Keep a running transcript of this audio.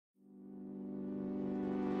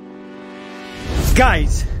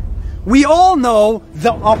Guys, we all know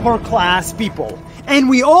the upper class people, and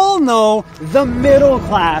we all know the middle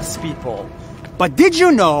class people. But did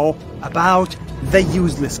you know about the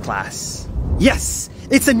useless class? Yes,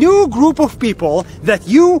 it's a new group of people that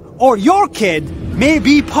you or your kid may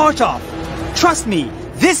be part of. Trust me,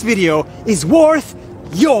 this video is worth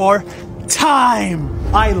your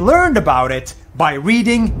time. I learned about it by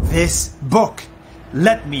reading this book.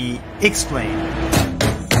 Let me explain.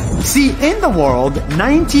 See, in the world,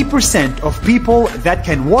 90% of people that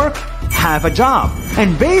can work have a job.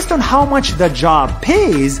 And based on how much the job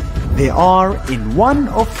pays, they are in one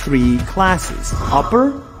of three classes: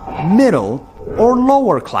 upper, middle, or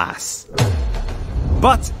lower class.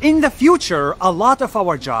 But in the future, a lot of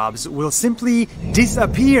our jobs will simply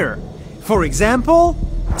disappear. For example,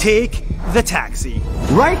 take the taxi.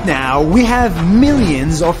 Right now, we have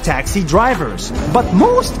millions of taxi drivers, but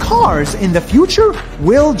most cars in the future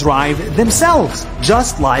will drive themselves,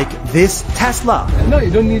 just like this Tesla. No,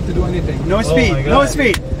 you don't need to do anything. No speed, no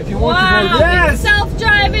speed. If you want to go, yes.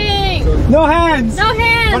 Self-driving! No hands! No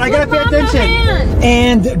hands! But I gotta pay Mom, attention. No hands.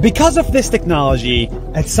 And because of this technology,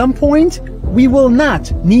 at some point, we will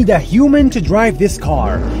not need a human to drive this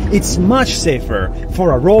car. It's much safer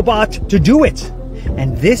for a robot to do it.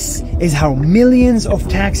 And this is how millions of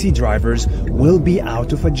taxi drivers will be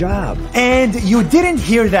out of a job. And you didn't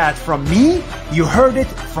hear that from me, you heard it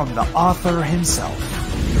from the author himself.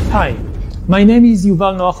 Hi, my name is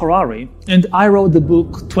Yuval Noah Harari, and I wrote the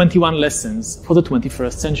book 21 Lessons for the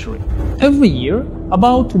 21st Century. Every year,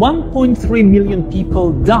 about 1.3 million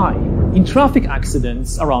people die in traffic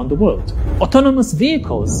accidents around the world. Autonomous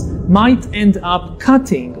vehicles might end up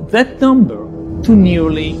cutting that number to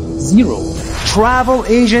nearly zero. Travel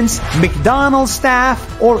agents, McDonald's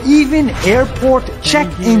staff, or even airport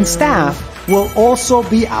check-in staff will also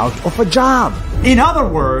be out of a job. In other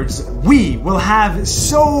words, we will have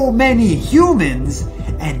so many humans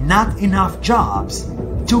and not enough jobs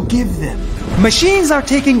to give them. Machines are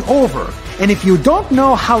taking over, and if you don't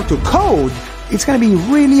know how to code, it's going to be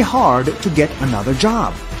really hard to get another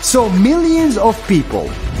job. So millions of people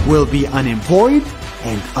will be unemployed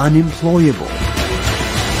and unemployable.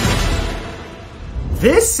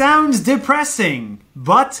 This sounds depressing,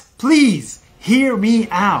 but please hear me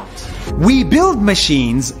out. We build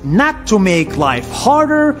machines not to make life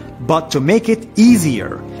harder, but to make it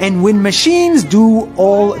easier. And when machines do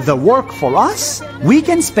all the work for us, we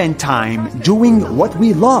can spend time doing what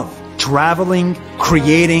we love: traveling,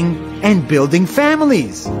 creating, and building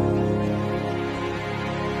families.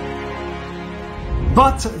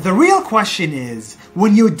 But the real question is,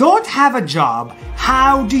 when you don't have a job,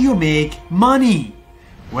 how do you make money?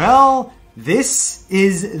 Well, this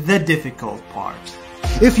is the difficult part.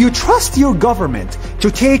 If you trust your government to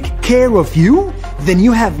take care of you, then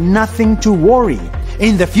you have nothing to worry.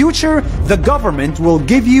 In the future, the government will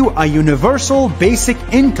give you a universal basic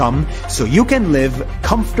income so you can live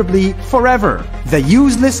comfortably forever. The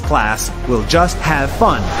useless class will just have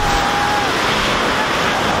fun.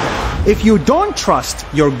 If you don't trust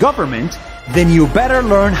your government, then you better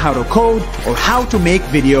learn how to code or how to make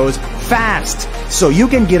videos fast so you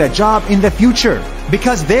can get a job in the future,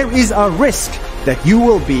 because there is a risk that you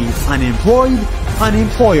will be unemployed,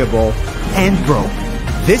 unemployable, and broke.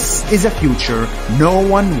 This is a future no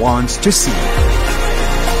one wants to see.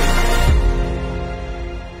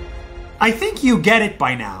 I think you get it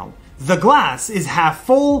by now. The glass is half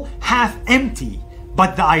full, half empty.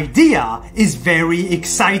 But the idea is very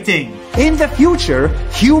exciting. In the future,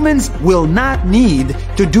 humans will not need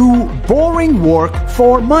to do boring work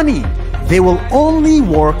for money. They will only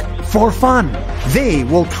work for fun. They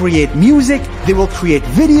will create music, they will create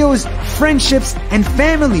videos, friendships, and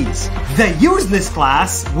families. The useless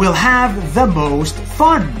class will have the most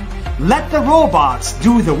fun. Let the robots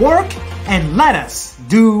do the work and let us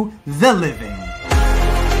do the living.